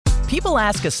People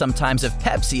ask us sometimes if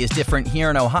Pepsi is different here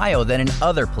in Ohio than in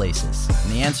other places.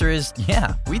 And the answer is,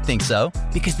 yeah, we think so.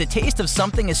 Because the taste of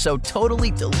something is so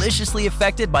totally deliciously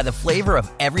affected by the flavor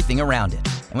of everything around it.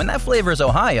 And when that flavor is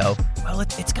Ohio, well,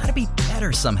 it's gotta be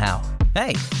better somehow.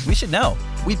 Hey, we should know.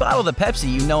 We bottle the Pepsi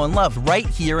you know and love right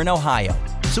here in Ohio.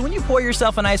 So when you pour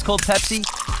yourself an ice cold Pepsi,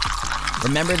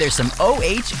 remember there's some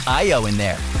OHIO in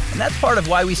there. And that's part of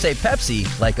why we say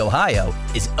Pepsi, like Ohio,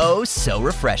 is oh so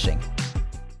refreshing.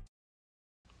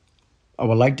 I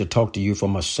would like to talk to you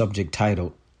from a subject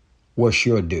titled, What's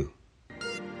Your Due?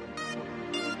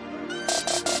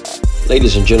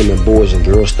 Ladies and gentlemen, boys and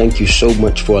girls, thank you so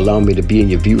much for allowing me to be in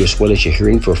your view as well as your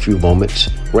hearing for a few moments.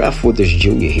 Ralph Withers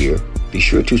Jr. here. Be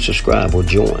sure to subscribe or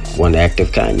join. One act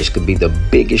of kindness could be the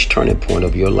biggest turning point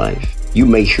of your life. You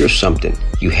may hear something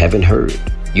you haven't heard.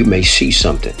 You may see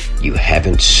something you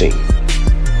haven't seen.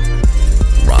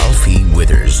 Ralphie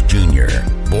Withers Jr.,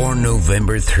 born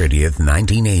November 30th,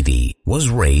 1980, was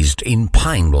raised in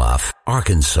Pine Bluff,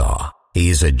 Arkansas. He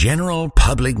is a general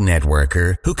public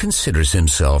networker who considers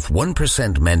himself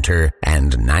 1% mentor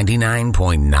and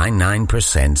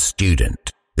 99.99%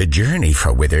 student. The journey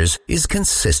for Withers is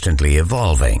consistently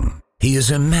evolving. He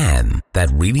is a man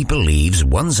that really believes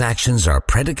one's actions are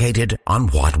predicated on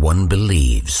what one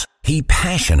believes. He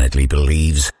passionately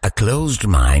believes a closed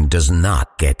mind does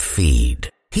not get feed.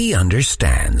 He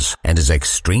understands and is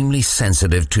extremely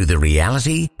sensitive to the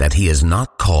reality that he is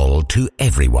not called to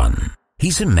everyone.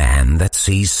 He's a man that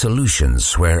sees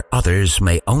solutions where others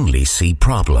may only see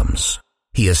problems.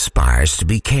 He aspires to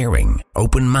be caring,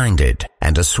 open-minded,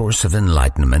 and a source of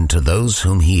enlightenment to those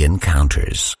whom he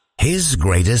encounters. His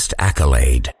greatest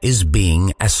accolade is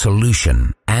being a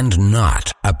solution and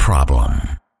not a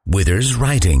problem. Withers'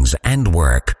 writings and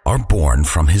work are born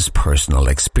from his personal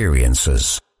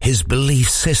experiences, his belief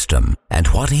system, and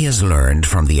what he has learned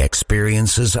from the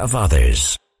experiences of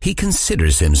others. He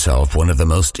considers himself one of the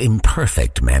most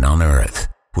imperfect men on earth,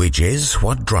 which is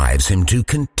what drives him to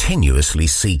continuously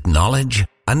seek knowledge,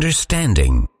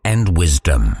 understanding, and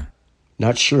wisdom.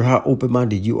 Not sure how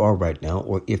open-minded you are right now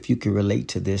or if you can relate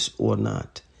to this or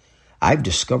not. I've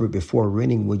discovered before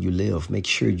renting where you live, make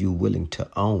sure you're willing to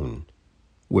own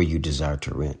where you desire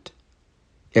to rent.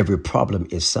 Every problem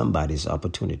is somebody's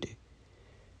opportunity.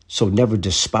 So never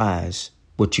despise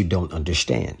what you don't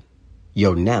understand.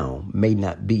 Your now may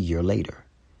not be your later.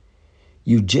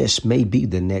 You just may be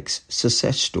the next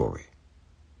success story.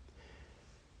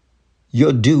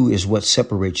 Your do is what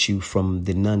separates you from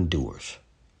the non-doers.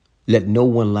 Let no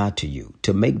one lie to you.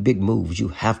 To make big moves, you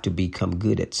have to become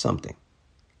good at something.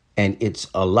 And it's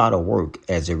a lot of work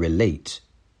as it relates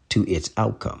to its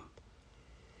outcome.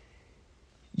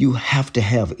 You have to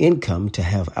have income to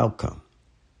have outcome.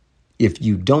 If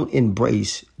you don't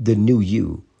embrace the new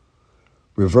you,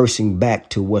 reversing back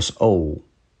to what's old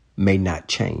may not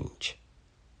change.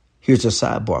 Here's a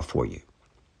sidebar for you.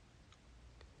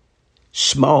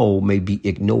 Small may be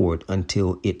ignored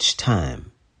until it's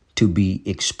time to be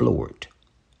explored.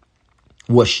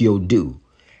 What's your due?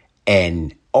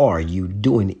 And are you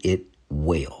doing it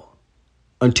well?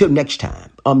 Until next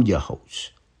time, I'm your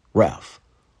host, Ralph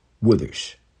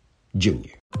Withers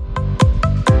Jr.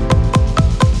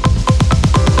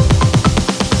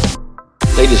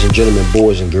 Ladies and gentlemen,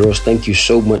 boys and girls, thank you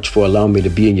so much for allowing me to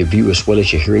be in your view as well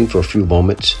as your hearing for a few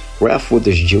moments. Ralph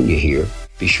Withers Jr. here.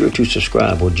 Be sure to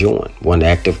subscribe or join. One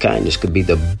act of kindness could be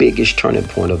the biggest turning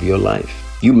point of your life.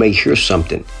 You may hear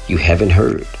something you haven't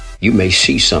heard. You may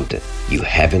see something you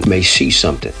haven't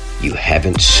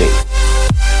seen.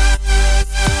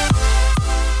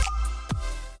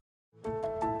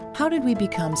 How did we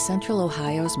become Central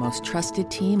Ohio's most trusted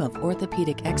team of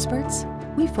orthopedic experts?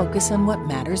 We focus on what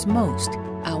matters most,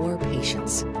 our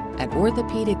patients. At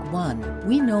Orthopedic One,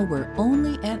 we know we're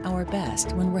only at our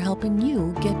best when we're helping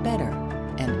you get better.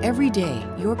 And every day,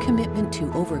 your commitment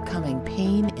to overcoming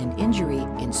pain and injury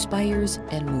inspires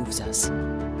and moves us.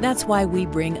 That's why we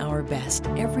bring our best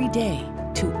every day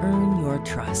to earn your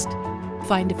trust.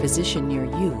 Find a physician near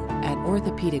you at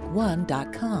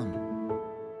orthopedic1.com.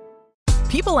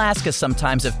 People ask us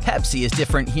sometimes if Pepsi is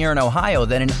different here in Ohio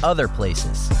than in other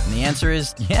places. And the answer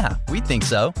is, yeah, we think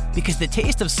so. Because the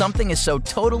taste of something is so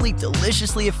totally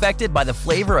deliciously affected by the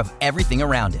flavor of everything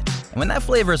around it. And when that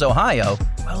flavor is Ohio,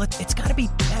 well, it's gotta be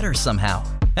better somehow.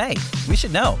 Hey, we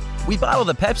should know. We bottle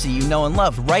the Pepsi you know and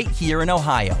love right here in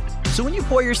Ohio. So when you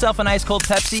pour yourself an ice cold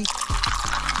Pepsi,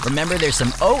 remember there's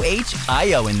some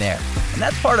OHIO in there. And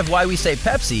that's part of why we say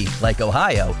Pepsi, like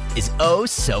Ohio, is oh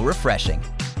so refreshing.